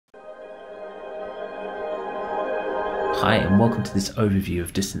Hi and welcome to this overview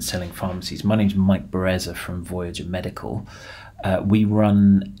of distance selling pharmacies. My name is Mike Bereza from Voyager Medical. We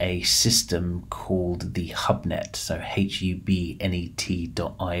run a system called the Hubnet, so hubnet.io,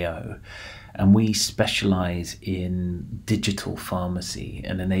 and we specialize in digital pharmacy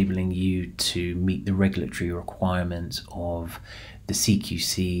and enabling you to meet the regulatory requirements of the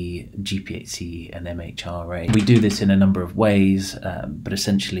CQC, GPHC and MHRA. We do this in a number of ways, but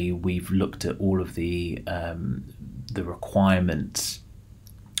essentially we've looked at all of the requirements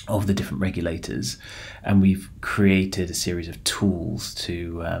of the different regulators, and we've created a series of tools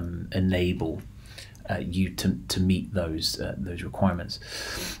to enable you to meet those requirements.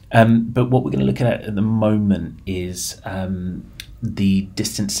 But what we're going to look at the moment is the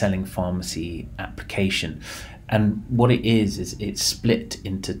distance selling pharmacy application. And what it is it's split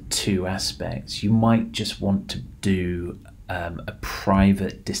into two aspects. You might just want to do a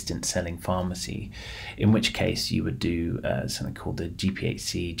private distance selling pharmacy, in which case you would do something called the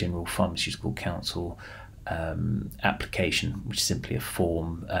GPHC, General Pharmaceutical Council application, which is simply a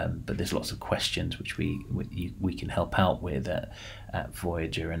form, but there's lots of questions which we can help out with at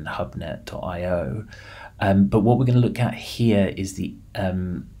Voyager and Hubnet.io. But what we're going to look at here is the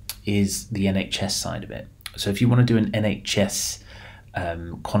NHS side of it. So if you want to do an NHS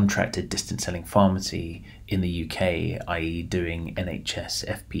contracted distance selling pharmacy in the UK, i.e. doing NHS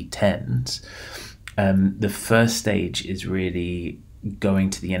FP10s, the first stage is really going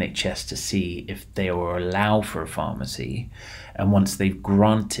to the NHS to see if they will allow for a pharmacy, and once they've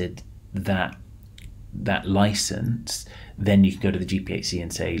granted that license, then you can go to the GPHC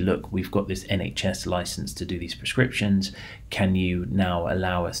and say, look, we've got this NHS license to do these prescriptions, can you now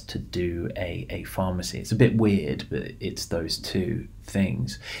allow us to do a pharmacy? It's a bit weird, but it's those two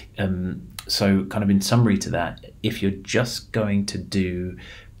things. So kind of in summary to that, if you're just going to do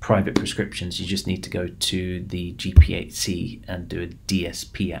private prescriptions, you just need to go to the GPHC and do a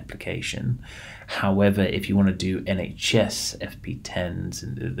DSP application. However, if you want to do NHS FP10s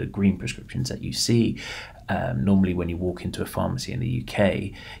and the green prescriptions that you see, normally when you walk into a pharmacy in the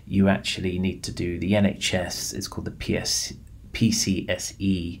UK, you actually need to do the NHS, it's called the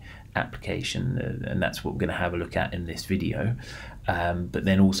PCSE application, and that's what we're going to have a look at in this video. But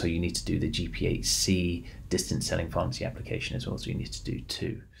then also you need to do the GPHC distance selling pharmacy application as well, so you need to do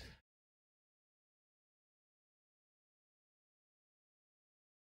two.